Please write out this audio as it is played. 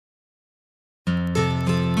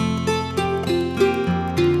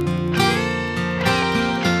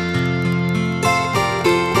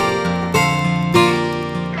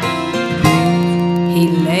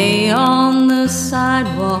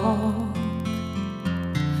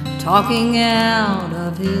talking out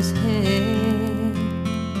of his head,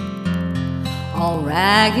 all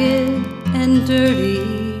ragged and dirty,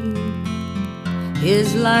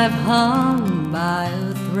 his life hung by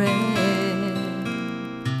a thread.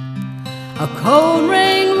 A cold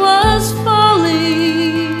rain was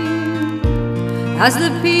falling as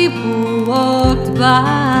the people walked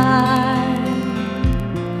by.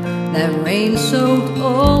 That rain-soaked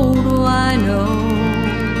old wino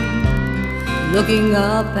looking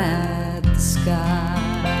up at the sky.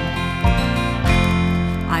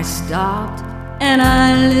 I stopped and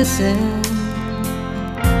I listened,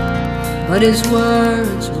 but his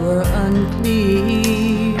words were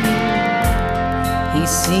unclear. He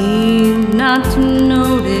seemed not to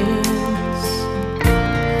notice,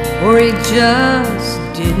 or he just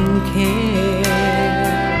didn't care.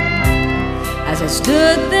 As I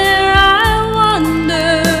stood there I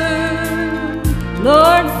wondered,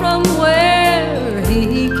 Lord, from where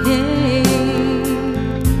he came,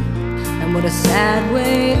 and what a sad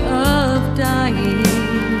way of dying,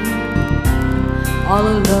 all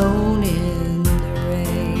alone in the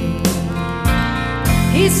rain.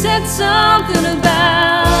 He said something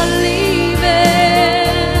about leaving,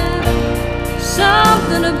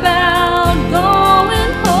 something about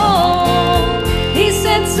going home. He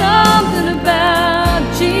said something about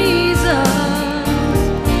Jesus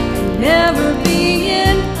and never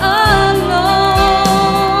being alone.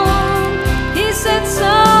 He said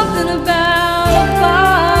something about a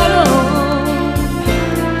bottle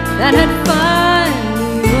that had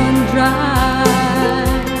finally run dry,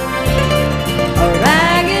 a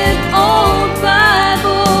ragged old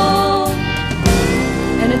Bible,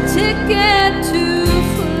 and a ticket to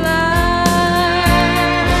fly.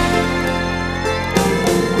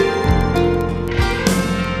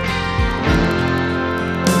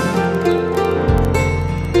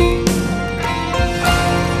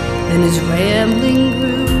 Then his rambling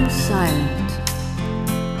grew silent,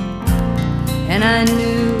 and I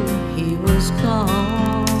knew he was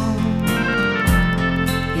gone.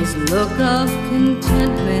 His look of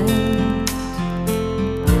contentment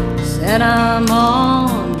said, I'm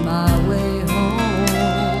on my way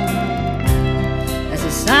home. As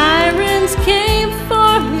the sirens came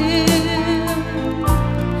for him,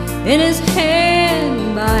 in his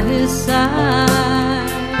hand by his side,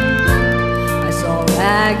 I saw a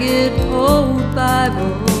ragged old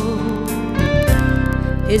Bible,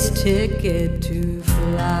 his ticket to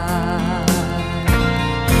fly.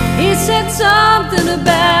 He said something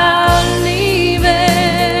about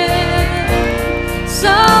leaving,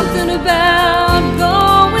 something about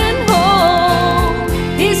going home.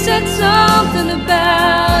 He said something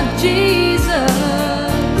about Jesus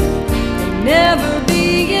and never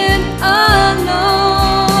being alone.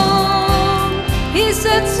 He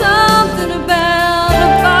said something about a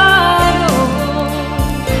bottle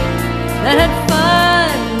that had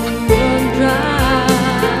finally run dry,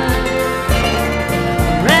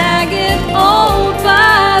 a ragged old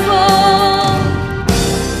Bible,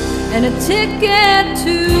 and a ticket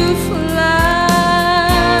to fly.